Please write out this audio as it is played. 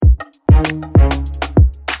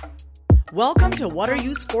Welcome to What Are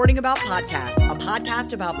You Sporting About podcast, a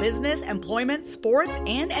podcast about business, employment, sports,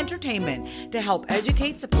 and entertainment to help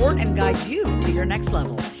educate, support, and guide you to your next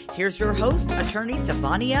level. Here's your host, attorney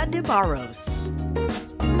Savania DeBarros.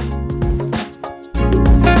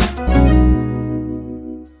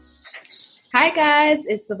 Hi guys,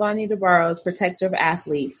 it's Savania DeBarros, Protector of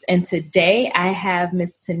Athletes, and today I have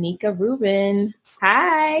Miss Tanika Rubin.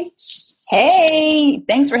 Hi. Hey,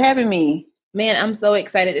 thanks for having me. Man, I'm so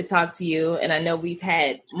excited to talk to you, and I know we've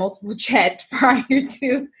had multiple chats prior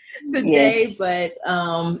to today, Yes. but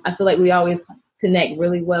I feel like we always connect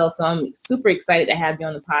really well, so I'm super excited to have you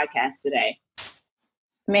on the podcast today.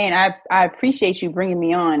 Man, I appreciate you bringing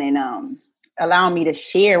me on and allowing me to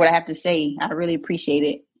share what I have to say. I really appreciate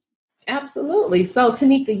it. Absolutely. So,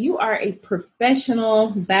 Tanika, you are a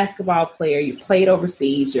professional basketball player. You played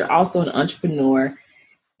overseas. You're also an entrepreneur,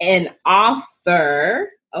 an author.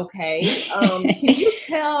 Okay. Can you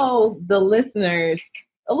tell the listeners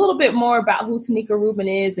a little bit more about who Tanika Rubin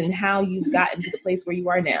is and how you've gotten to the place where you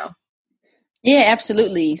are now? Yeah,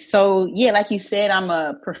 absolutely. So, yeah, like you said, I'm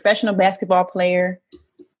a professional basketball player.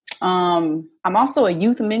 I'm also a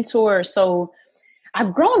youth mentor. So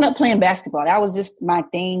I've grown up playing basketball. That was just my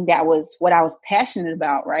thing. That was what I was passionate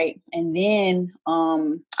about, right? And then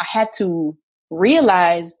I had to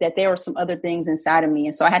realize that there were some other things inside of me.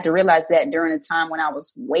 And so I had to realize that during a time when I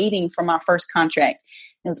was waiting for my first contract.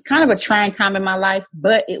 It was kind of a trying time in my life,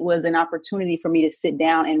 but it was an opportunity for me to sit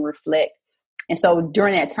down and reflect. And so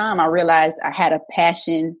during that time, I realized I had a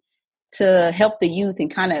passion to help the youth and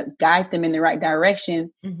kind of guide them in the right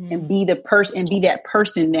direction and be the person and be that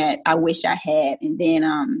person that I wish I had. And then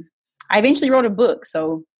I eventually wrote a book.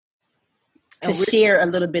 So to share a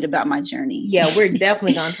little bit about my journey. Yeah, we're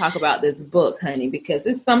definitely going to talk about this book, honey, because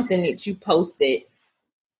it's something that you posted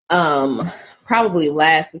probably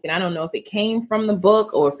last week. And I don't know if it came from the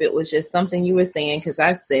book or if it was just something you were saying, because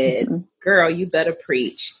I said, girl, you better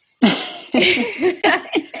preach.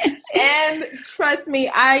 And trust me,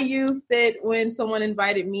 I used it when someone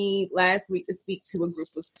invited me last week to speak to a group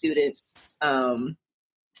of students about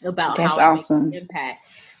That's how it awesome. makes an impact.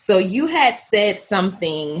 So you had said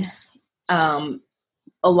something along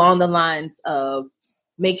the lines of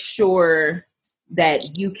make sure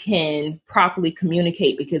that you can properly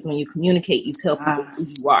communicate, because when you communicate, you tell people who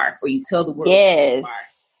you are, or you tell the world who you are.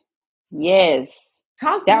 Yes.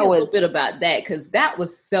 Talk to me a little bit about that, because that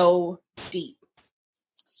was so deep.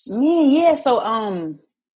 Yeah. So I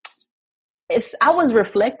was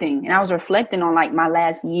reflecting on like my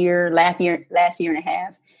last year and a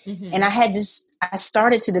half. And I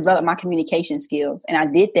started to develop my communication skills. And I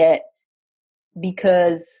did that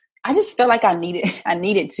because I just felt like I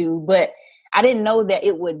needed to, but I didn't know that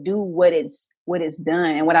it would do what it's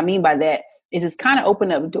done. And what I mean by that is it's kind of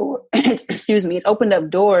opened up doors. Excuse me. It's opened up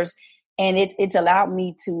doors, and it's allowed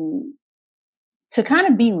me to kind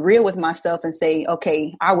of be real with myself and say,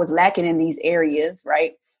 okay, I was lacking in these areas,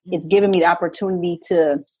 right? It's given me the opportunity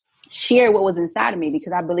to share what was inside of me,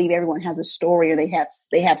 because I believe everyone has a story, or they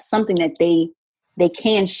have something that they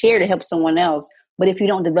can share to help someone else. But if you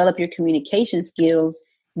don't develop your communication skills,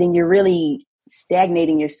 then you're really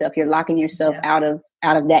stagnating yourself. You're locking yourself out of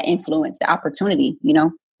that influence, the opportunity, you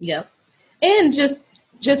know? Yep. And just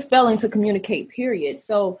failing to communicate, period.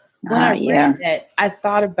 So when I read that, I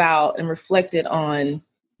thought about and reflected on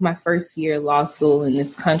my first year of law school and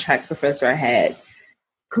this contracts professor I had.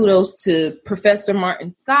 Kudos to Professor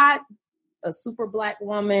Martin Scott, a super Black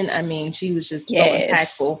woman. I mean, she was just so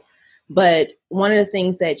impactful. But one of the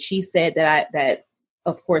things that she said that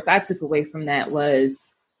of course I took away from that was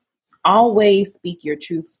always speak your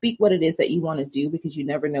truth. Speak what it is that you want to do, because you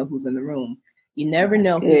never know who's in the room. You never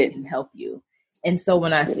know who can help you. And so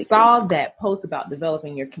when I saw that post about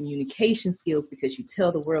developing your communication skills because you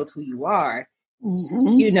tell the world who you are,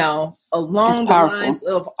 you know, along the lines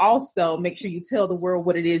of also make sure you tell the world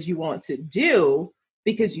what it is you want to do,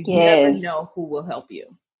 because you never know who will help you.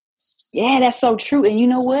 Yeah, that's so true. And you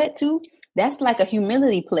know what, too? That's like a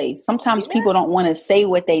humility play. Sometimes people don't want to say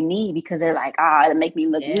what they need because they're like, it'll make me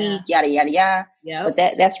look weak, yada, yada, yada. But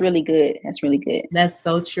that's really good. That's really good. That's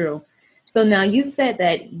so true. So now you said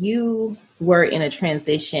that you were in a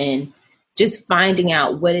transition, just finding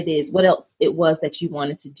out what else it was that you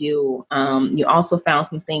wanted to do. You also found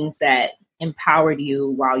some things that empowered you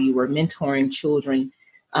while you were mentoring children,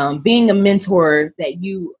 being a mentor that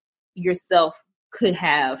you yourself could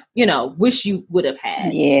have, wish you would have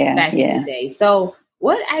had back in the day. So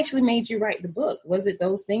what actually made you write the book? Was it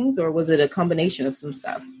those things, or was it a combination of some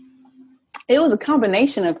stuff? It was a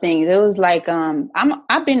combination of things. It was like,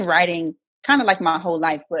 I've been writing kind of like my whole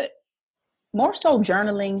life, but more so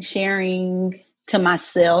journaling, sharing to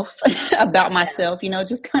myself about myself, you know,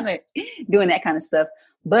 just kind of doing that kind of stuff.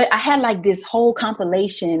 But I had like this whole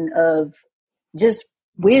compilation of just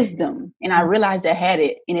wisdom, and I realized I had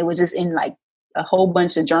it, and it was just in like a whole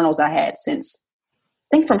bunch of journals I had since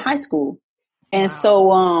I think from high school. And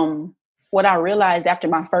so what I realized after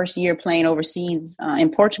my first year playing overseas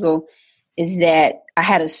in Portugal is that I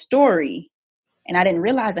had a story, and I didn't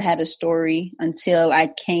realize I had a story until I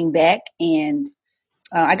came back, and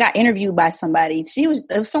I got interviewed by somebody. It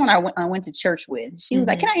was someone I went to church with. She was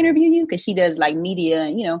like, "Can I interview you?" Because she does like media,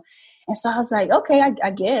 you know. And so I was like, okay,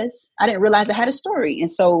 I guess. I didn't realize I had a story.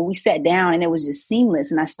 And so we sat down, and it was just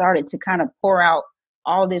seamless. And I started to kind of pour out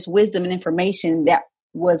all this wisdom and information that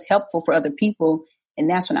was helpful for other people. And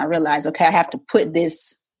that's when I realized, okay, I have to put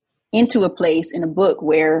this into a place in a book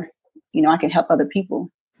where, you know, I can help other people.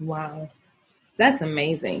 Wow. That's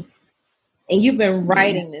amazing. And you've been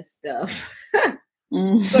writing this stuff.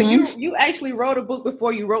 So you actually wrote a book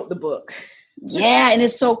before you wrote the book. Yeah. And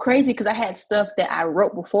it's so crazy because I had stuff that I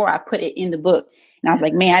wrote before I put it in the book. And I was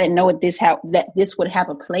like, man, I didn't know that this would have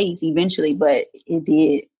a place eventually, but it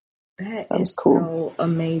did. That is cool. So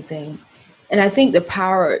amazing. And I think the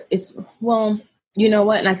power is, well, you know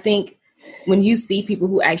what? And I think when you see people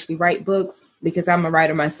who actually write books, because I'm a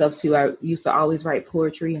writer myself too, I used to always write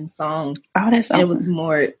poetry and songs. Oh, that's awesome. And it was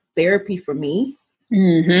more therapy for me.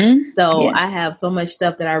 So I have so much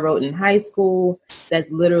stuff that I wrote in high school that's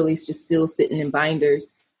literally just still sitting in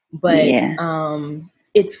binders. But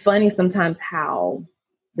it's funny sometimes how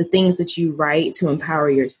the things that you write to empower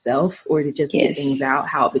yourself or to just get things out,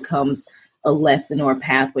 how it becomes a lesson or a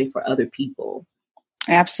pathway for other people.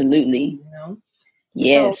 Absolutely. You know?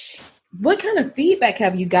 Yes. So what kind of feedback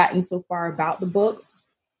have you gotten so far about the book?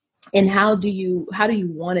 And how do you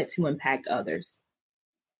want it to impact others?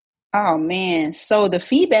 Oh man. So the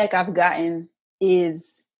feedback I've gotten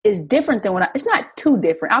is different than it's not too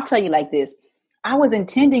different. I'll tell you like this. I was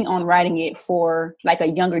intending on writing it for like a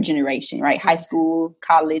younger generation, right? High school,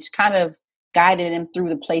 college, kind of guided them through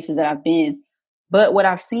the places that I've been. But what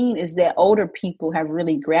I've seen is that older people have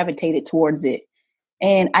really gravitated towards it.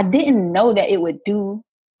 And I didn't know that it would do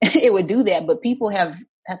that, but people have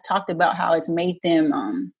talked about how it's made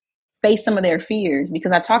them face some of their fears,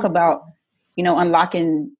 because I talk about, you know,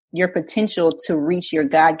 unlocking your potential to reach your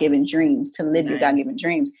God-given dreams, to live your God-given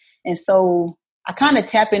dreams. And so I kind of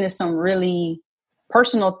tap into some really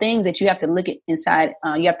personal things that you have to look at inside.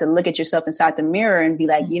 You have to look at yourself inside the mirror and be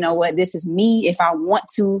like, you know what, this is me. If I want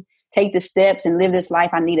to take the steps and live this life,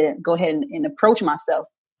 I need to go ahead and approach myself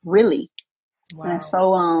really. Wow. And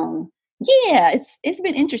so, it's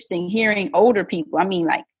been interesting hearing older people, I mean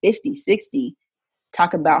like 50, 60,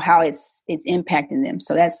 talk about how it's impacting them.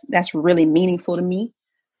 So that's really meaningful to me.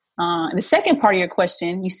 The second part of your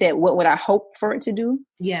question, you said, what would I hope for it to do?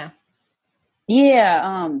 Yeah.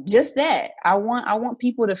 Just that. I want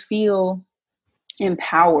people to feel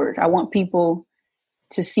empowered. I want people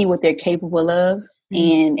to see what they're capable of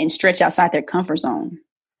and stretch outside their comfort zone.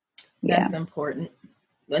 That's important.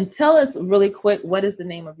 And tell us really quick, what is the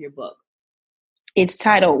name of your book? It's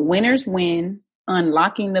titled Winners Win,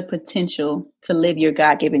 Unlocking the Potential to Live Your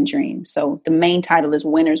God-Given Dream. So the main title is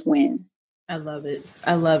Winners Win. I love it.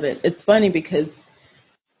 It's funny because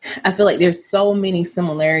I feel like there's so many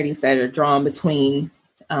similarities that are drawn between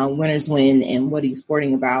Winners Win and What Are You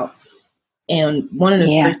Sporting About? And one of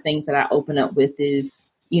the first things that I open up with is,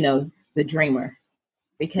 you know, the dreamer.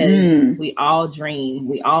 Because we all dream.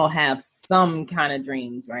 We all have some kind of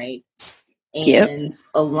dreams, right? And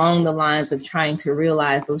along the lines of trying to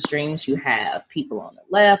realize those dreams you have, people on the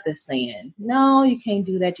left are saying, no, you can't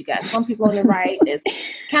do that. You got some people on the right that's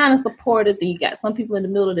kind of supportive. Then you got some people in the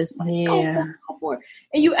middle that's like, go for it.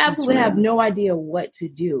 And you absolutely have no idea what to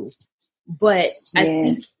do. But I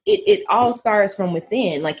think it all starts from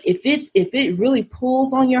within. Like if it really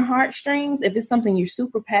pulls on your heartstrings, if it's something you're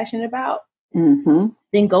super passionate about,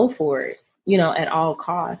 then go for it, you know, at all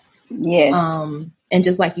costs. Yes. And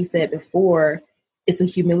just like you said before, it's a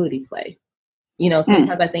humility play. You know,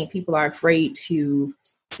 sometimes I think people are afraid to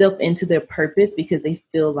step into their purpose because they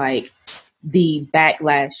feel like the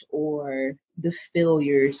backlash or the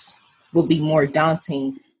failures will be more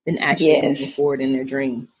daunting than actually moving forward in their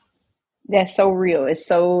dreams. That's so real. It's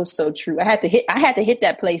so true. I had to hit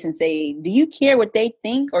that place and say, do you care what they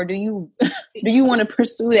think, or do you want to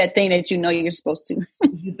pursue that thing that you know you're supposed to?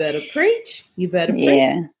 You better preach.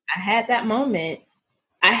 Yeah. I had that moment,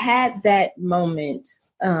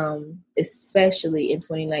 especially in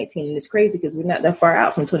 2019. And it's crazy because we're not that far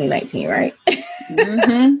out from 2019, right?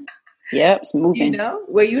 Yep, it's moving. You know,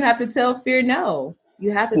 where you have to tell fear no.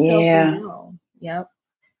 You have to tell fear no. Yep.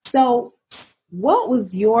 So what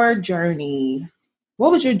was your journey?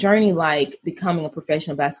 What was your journey like becoming a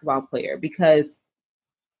professional basketball player? Because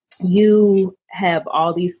you have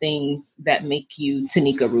all these things that make you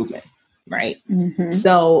Tanika Rubin, right? Mm-hmm.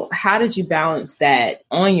 So how did you balance that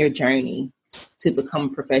on your journey to become a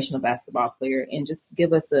professional basketball player? And just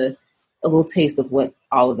give us a little taste of what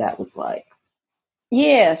all of that was like.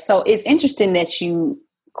 Yeah, so it's interesting that you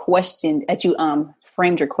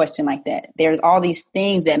framed your question like that. There's all these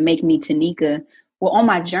things that make me Tanika. Well, on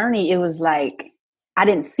my journey, it was like I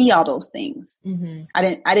didn't see all those things. Mm-hmm.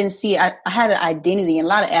 I didn't see. I had an identity, and a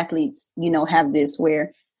lot of athletes, have this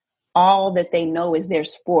where all that they know is their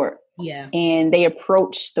sport. Yeah, and they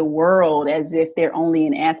approach the world as if they're only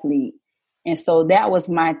an athlete. And so that was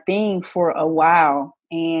my thing for a while.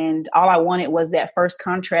 And all I wanted was that first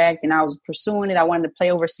contract, and I was pursuing it. I wanted to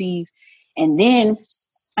play overseas. And then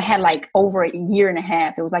I had like over a year and a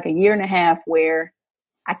half. It was like a year and a half where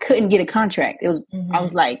I couldn't get a contract. It was, I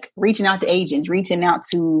was like reaching out to agents, reaching out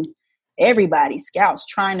to everybody, scouts,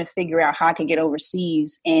 trying to figure out how I could get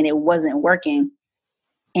overseas, and it wasn't working.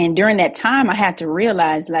 And during that time, I had to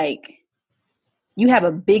realize, like, you have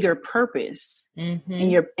a bigger purpose, and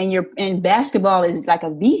basketball is like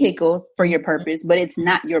a vehicle for your purpose, but it's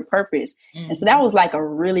not your purpose. And so that was like a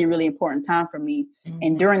really, really important time for me.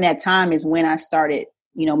 And during that time is when I started,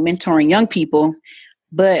 mentoring young people.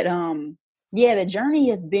 But the journey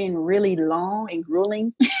has been really long and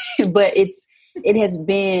grueling, but it's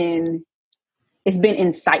been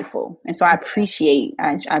insightful, and so I appreciate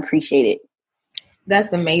it.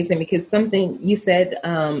 That's amazing, because something you said,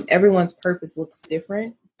 everyone's purpose looks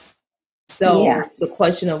different. So the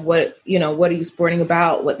question of what are you sporting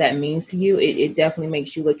about, what that means to you, it definitely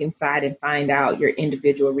makes you look inside and find out your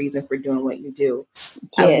individual reason for doing what you do.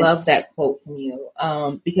 Yes. I love that quote from you,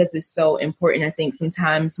 because it's so important. I think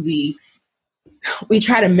sometimes we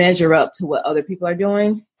try to measure up to what other people are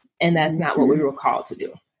doing, and that's not what we were called to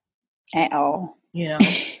do at all.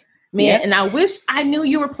 Man, and I wish I knew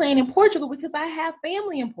you were playing in Portugal, because I have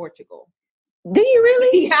family in Portugal. Do you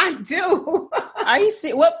really? Yeah, I do. Are you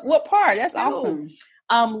see what part? That's awesome.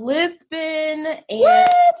 Lisbon. And,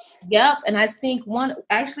 what? Yep. And I think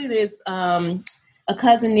there's a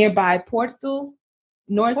cousin nearby, Porto.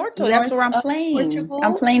 That's where I'm playing. Portugal.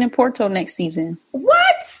 I'm playing in Porto next season.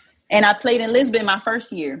 What? And I played in Lisbon my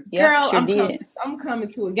first year. Yep, girl, I'm coming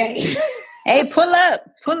to a game. Hey, pull up.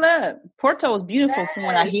 Porto is beautiful from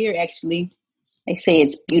what I hear, actually. They say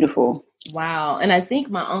it's beautiful. Wow. And I think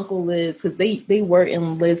my uncle lives, because they were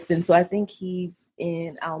in Lisbon, so I think he's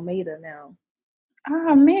in Almeida now.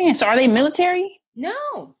 Oh, man. So are they military?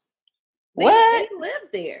 No. What? They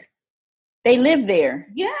live there. They live there?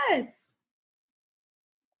 Yes.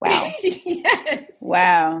 Wow. Yes.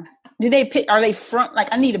 Wow. Are they from, like,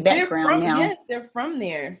 I need a background now. Yes, they're from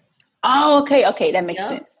there. Oh, okay. Okay. That makes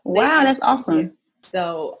sense. Wow. That's awesome.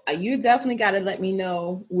 So you definitely got to let me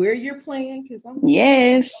know where you're playing, because I'm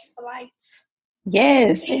polite.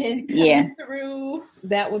 Yes. Yeah. Through.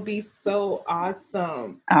 That would be so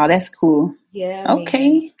awesome. Oh, that's cool. Yeah.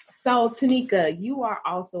 Okay. Man. So Tanika, you are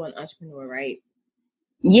also an entrepreneur, right?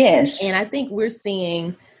 Yes. And I think we're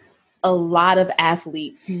seeing a lot of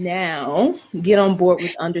athletes now get on board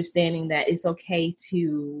with understanding that it's okay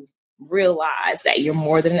to realize that you're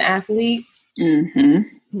more than an athlete.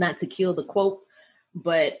 Not to kill the quote,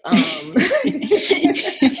 but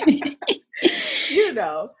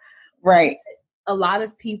right. A lot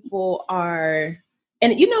of people are,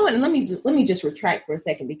 and you know what? And let me just retract for a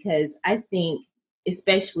second, because I think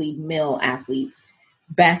especially male athletes,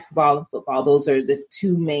 basketball and football, those are the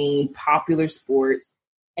two main popular sports.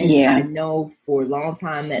 And I know for a long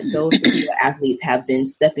time that those particular athletes have been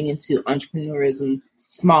stepping into entrepreneurism,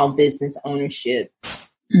 small business ownership,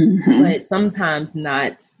 but sometimes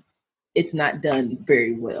it's not done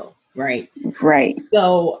very well. Right. Right.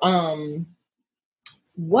 So,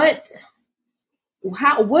 what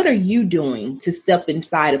are you doing to step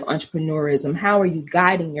inside of entrepreneurism? How are you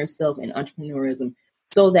guiding yourself in entrepreneurism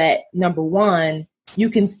so that, number one, you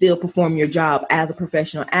can still perform your job as a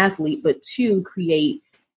professional athlete, but two, create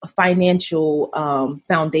a financial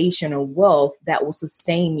foundation or wealth that will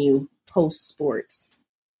sustain you post sports?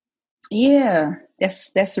 Yeah,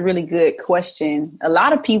 that's a really good question. A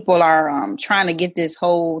lot of people are trying to get this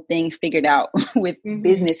whole thing figured out with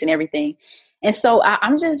business and everything. And so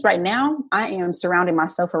I'm just right now, I am surrounding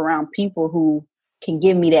myself around people who can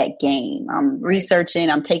give me that game. I'm researching,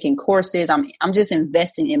 I'm taking courses, I'm just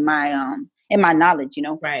investing in my knowledge,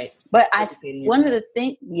 Right. But one of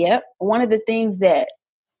the things that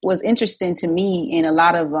was interesting to me and a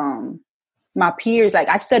lot of my peers, like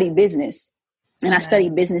I studied business and I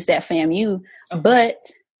studied business at FAMU, but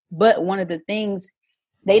But one of the things,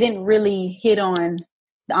 they didn't really hit on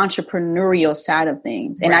the entrepreneurial side of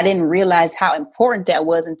things. And I didn't realize how important that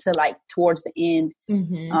was until like towards the end,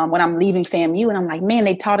 when I'm leaving FAMU, and I'm like, man,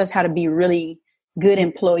 they taught us how to be really good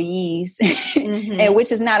employees, and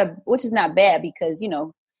which is not bad, because, you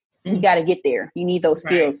know, you got to get there. You need those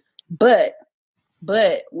skills, but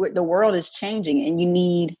the world is changing, and you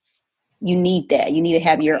need that. You need to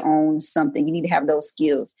have your own something. You need to have those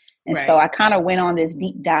skills. And so I kind of went on this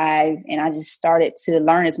deep dive, and I just started to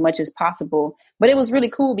learn as much as possible. But it was really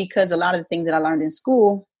cool because a lot of the things that I learned in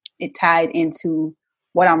school, it tied into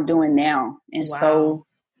what I'm doing now. And so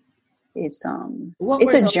it's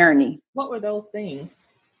a journey. What were those things?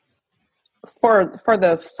 For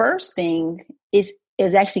the first thing is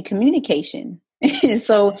actually communication.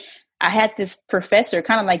 So I had this professor,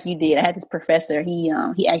 kind of like you did. I had this professor. He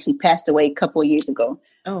actually passed away a couple of years ago.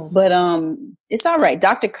 Oh, but it's all right.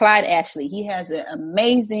 Dr. Clyde Ashley. He has an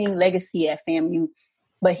amazing legacy at FAMU,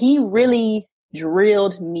 but he really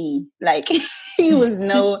drilled me. Like he was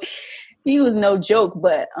no joke.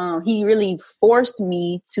 But he really forced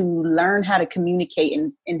me to learn how to communicate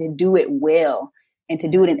and to do it well and to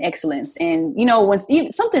do it in excellence. And you know, when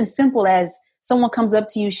something simple as someone comes up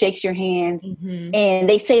to you, shakes your hand, and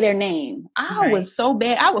they say their name. I was so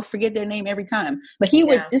bad. I would forget their name every time. But he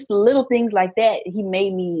would, just little things like that, he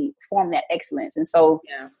made me form that excellence. And so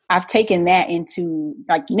I've taken that into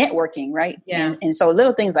like networking, right? Yeah. And so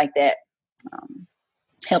little things like that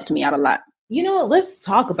helped me out a lot. You know what? Let's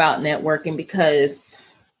talk about networking, because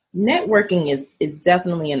networking is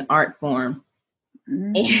definitely an art form.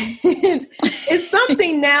 And it's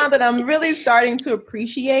something now that I'm really starting to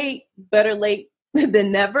appreciate. Better late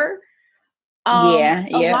than never.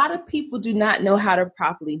 A lot of people do not know how to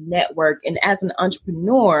properly network. And as an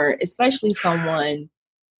entrepreneur, especially someone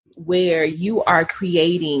where you are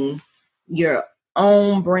creating your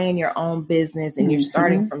own brand, your own business, and you're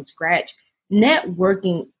starting from scratch,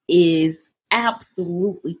 networking is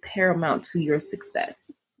absolutely paramount to your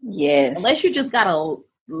success. Yes. Unless you just got a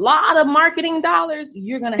lot of marketing dollars,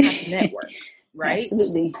 you're going to have to network, right?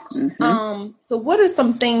 Absolutely. So what are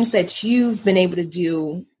some things that you've been able to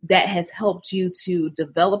do that has helped you to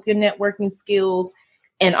develop your networking skills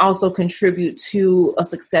and also contribute to a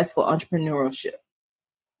successful entrepreneurship?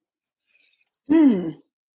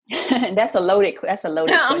 That's a loaded question.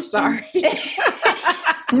 I'm sorry.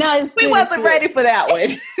 No, we wasn't ready for that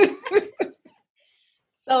one.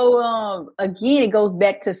 So, again, it goes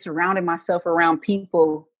back to surrounding myself around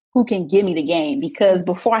people who can give me the game, because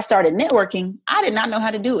before I started networking, I did not know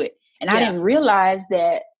how to do it. And I didn't realize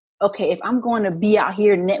that, okay, if I'm going to be out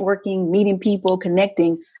here networking, meeting people,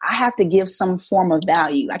 connecting, I have to give some form of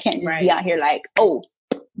value. I can't just be out here like, oh,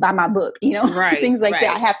 buy my book, you know, things like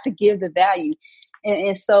that. I have to give the value.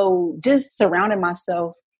 And so just surrounding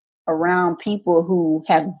myself around people who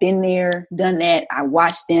have been there, done that. I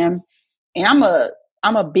watch them, and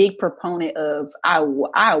I'm a big proponent of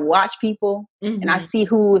I watch people and I see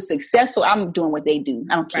who is successful. I'm doing what they do.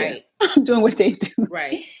 I don't care. I'm doing what they do.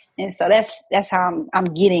 Right. And so that's how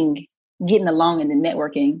I'm getting along in the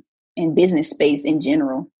networking and business space in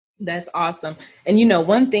general. That's awesome. And you know,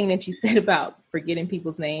 one thing that you said about forgetting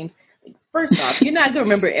people's names, first off, you're not going to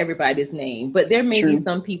remember everybody's name, but there may be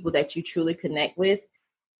some people that you truly connect with.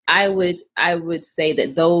 I would say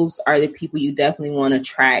that those are the people you definitely want to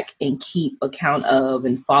track and keep account of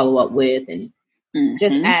and follow up with, and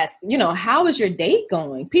just ask, you know, how is your date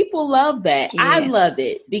going? People love that. Yeah. I love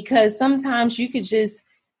it, because sometimes you could just,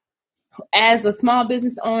 as a small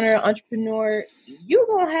business owner, entrepreneur, you're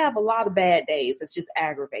going to have a lot of bad days. It's just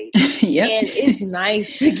aggravating. And it's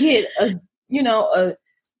nice to get a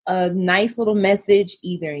nice little message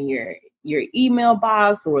either in your email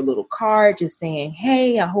box or a little card just saying,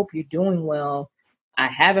 hey, I hope you're doing well. I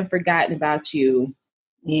haven't forgotten about you.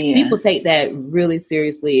 Yeah. People take that really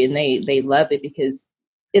seriously, and they love it because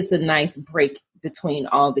it's a nice break between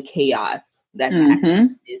all the chaos that's happening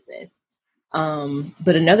in business.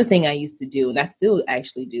 But another thing I used to do, and I still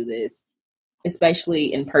actually do this,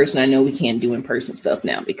 especially in person. I know we can't do in-person stuff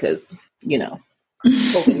now because, you know,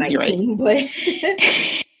 COVID-19, but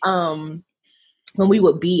when we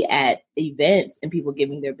would be at events and people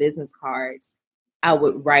giving their business cards, I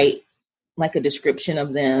would write like a description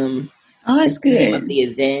of them. Oh, that's good. The name of the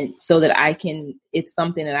event, so that it's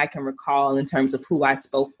something that I can recall in terms of who I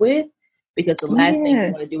spoke with, because the last thing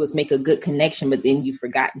you want to do is make a good connection, but then you've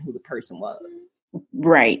forgotten who the person was.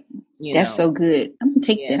 Right. That's so good. I'm going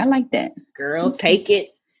to take that. I like that. Girl, take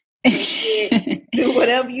it. Do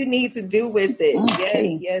whatever you need to do with it.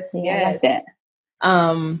 Okay. Yes. I like that.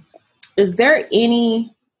 Is there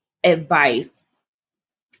any advice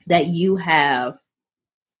that you have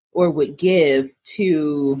or would give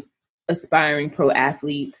to aspiring pro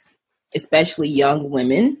athletes, especially young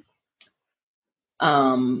women,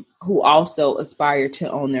 who also aspire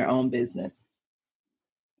to own their own business?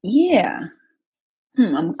 Yeah.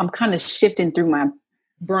 I'm kind of shifting through my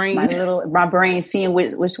brain, seeing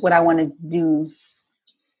what I want to do.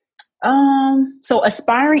 So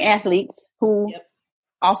aspiring athletes who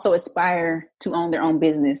also aspire to own their own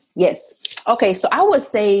business. Yes. Okay. So I would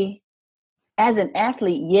say, as an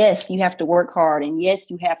athlete, yes, you have to work hard, and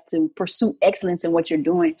yes, you have to pursue excellence in what you're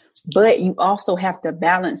doing, but you also have to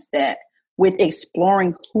balance that with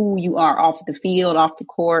exploring who you are off the field, off the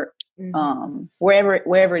court,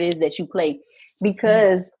 wherever it is that you play,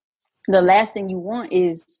 because the last thing you want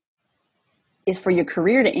is for your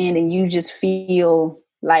career to end and you just feel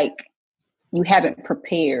like you haven't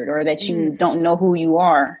prepared, or that you don't know who you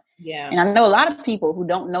are. Yeah. And I know a lot of people who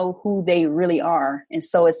don't know who they really are. And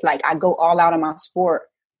so it's like, I go all out in my sport,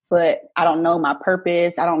 but I don't know my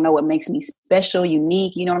purpose. I don't know what makes me special,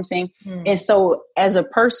 unique. You know what I'm saying? And so as a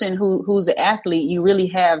person who's an athlete, you really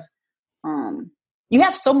have, you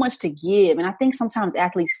have so much to give. And I think sometimes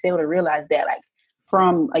athletes fail to realize that, like,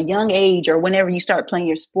 from a young age or whenever you start playing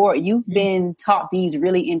your sport, you've been taught these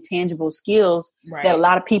really intangible skills that a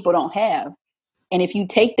lot of people don't have. And if you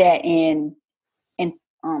take that and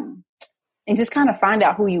just kind of find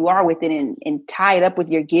out who you are with it and tie it up with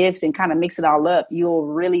your gifts and kind of mix it all up, you'll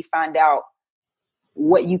really find out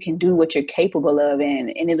what you can do, what you're capable of,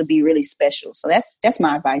 and it'll be really special. So that's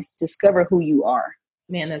my advice. Discover who you are.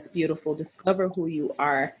 Man, that's beautiful. Discover who you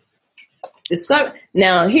are.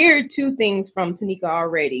 Now, here are two things from Tanika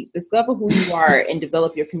already. Discover who you are and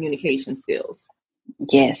develop your communication skills.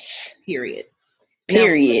 Yes. Period.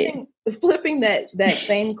 Now, flipping that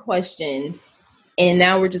same question, and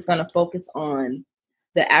now we're just going to focus on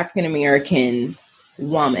the African-American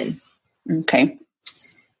woman. Okay.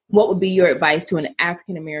 What would be your advice to an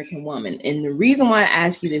African-American woman? And the reason why I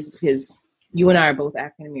ask you this is because you and I are both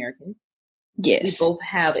African-American. Yes. We both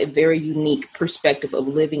have a very unique perspective of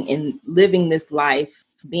living this life,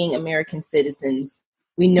 being American citizens.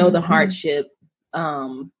 We know the hardship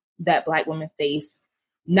that Black women face,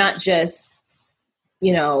 not just,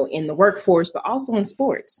 in the workforce, but also in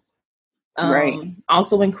sports.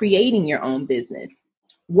 Also in creating your own business.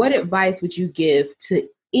 What advice would you give to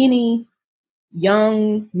any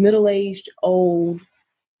young, middle-aged, old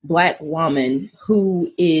Black woman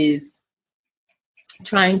who is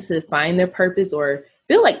trying to find their purpose or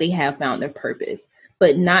feel like they have found their purpose,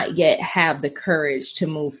 but not yet have the courage to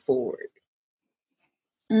move forward?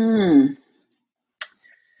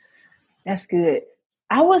 That's good.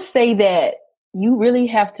 I would say that you really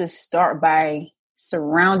have to start by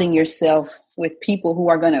surrounding yourself with people who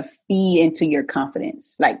are going to feed into your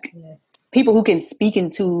confidence. Like people who can speak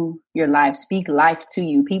into your life, speak life to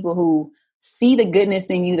you, people who see the goodness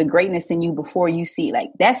in you, the greatness in you before you see. Like,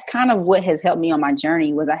 that's kind of what has helped me on my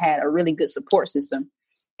journey, was I had a really good support system.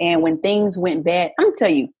 And when things went bad, I'm going to tell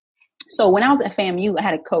you. So when I was at FAMU, I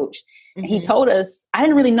had a coach and he told us, I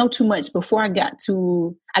didn't really know too much before I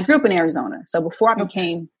grew up in Arizona. So before I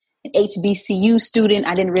became an HBCU student,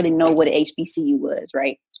 I didn't really know what an HBCU was.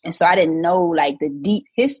 Right. And so I didn't know like the deep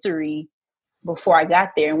history before I got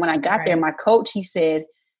there. And when I got there, my coach, he said,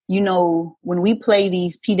 when we play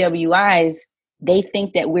these PWIs, they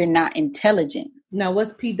think that we're not intelligent. Now,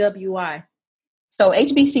 what's PWI? So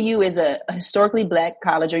HBCU is a historically Black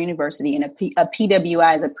college or university, and a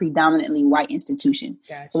PWI is a predominantly white institution.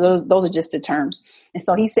 Gotcha. So those are just the terms. And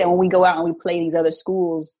so he said, when we go out and we play these other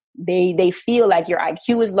schools, they feel like your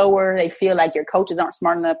IQ is lower. They feel like your coaches aren't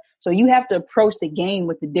smart enough. So you have to approach the game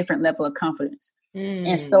with a different level of confidence.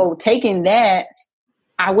 And so taking that,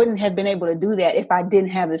 I wouldn't have been able to do that if I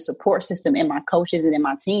didn't have the support system in my coaches and in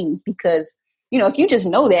my teams, because, if you just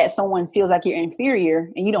know that someone feels like you're inferior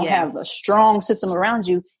and you don't have a strong system around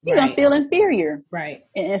you, you're going to feel inferior. Right.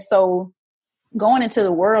 And so going into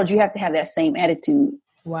the world, you have to have that same attitude.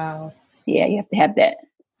 Wow. Yeah, you have to have that.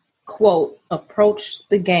 Quote, approach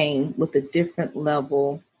the game with a different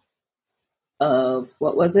level of,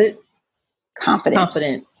 what was it?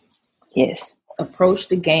 Confidence. Yes. Approach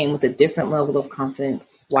the game with a different level of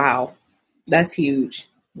confidence. Wow. That's huge.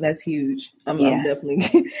 I'm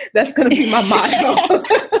definitely, that's going to be my motto.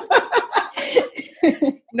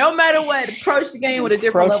 No matter what, approach the game with a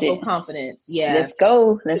different level of confidence. Yeah. Let's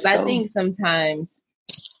go. I think sometimes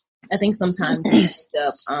we end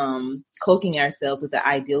up cloaking ourselves with the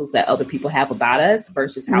ideals that other people have about us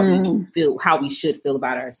versus how we should feel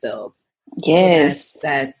about ourselves. Yes. So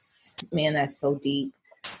that's so deep.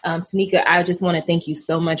 Tanika, I just want to thank you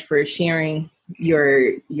so much for sharing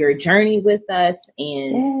your journey with us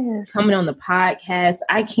and coming on the podcast.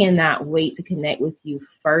 I cannot wait to connect with you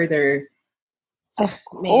further. Of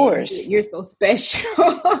course. Man, you're so special.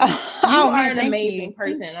 You are an amazing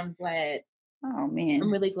person. I'm glad. Oh man.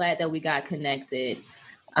 I'm really glad that we got connected.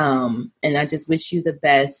 And I just wish you the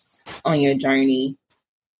best on your journey.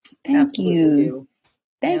 Thank you.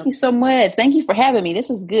 Thank you so much. Thank you for having me. This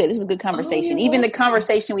was good. This is a good conversation. Even the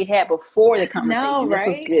conversation we had before the conversation, this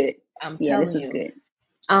was good. This was good.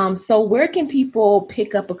 So where can people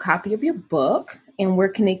pick up a copy of your book and where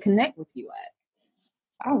can they connect with you at?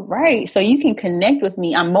 All right. So you can connect with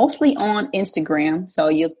me. I'm mostly on Instagram. So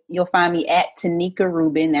you'll find me at Tanika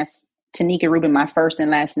Rubin. That's Tanika Rubin, my first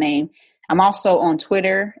and last name. I'm also on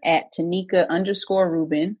Twitter at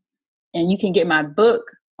Tanika_Rubin. And you can get my book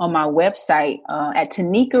on my website at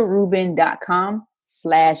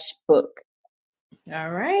tanikarubin.com/book.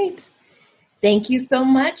 All right. Thank you so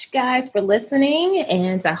much, guys, for listening.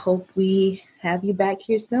 And I hope we have you back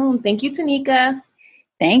here soon. Thank you, Tanika.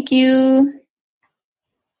 Thank you.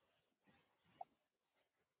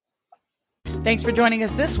 Thanks for joining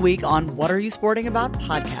us this week on What Are You Sporting About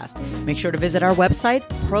podcast. Make sure to visit our website,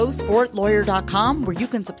 prosportlawyer.com, where you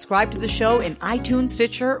can subscribe to the show in iTunes,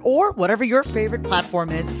 Stitcher, or whatever your favorite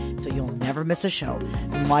platform is, so you'll never miss a show.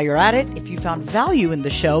 And while you're at it, if you found value in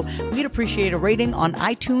the show, we'd appreciate a rating on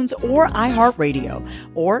iTunes or iHeartRadio.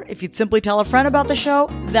 Or if you'd simply tell a friend about the show,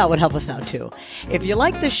 that would help us out too. If you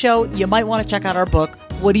like the show, you might want to check out our book,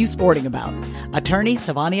 What Are You Sporting About? Attorney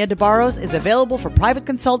Savania DeBarros is available for private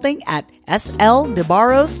consulting at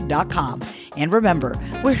sldebarros.com. And remember,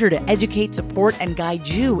 we're here to educate, support, and guide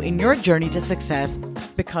you in your journey to success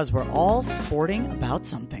because we're all sporting about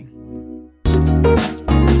something.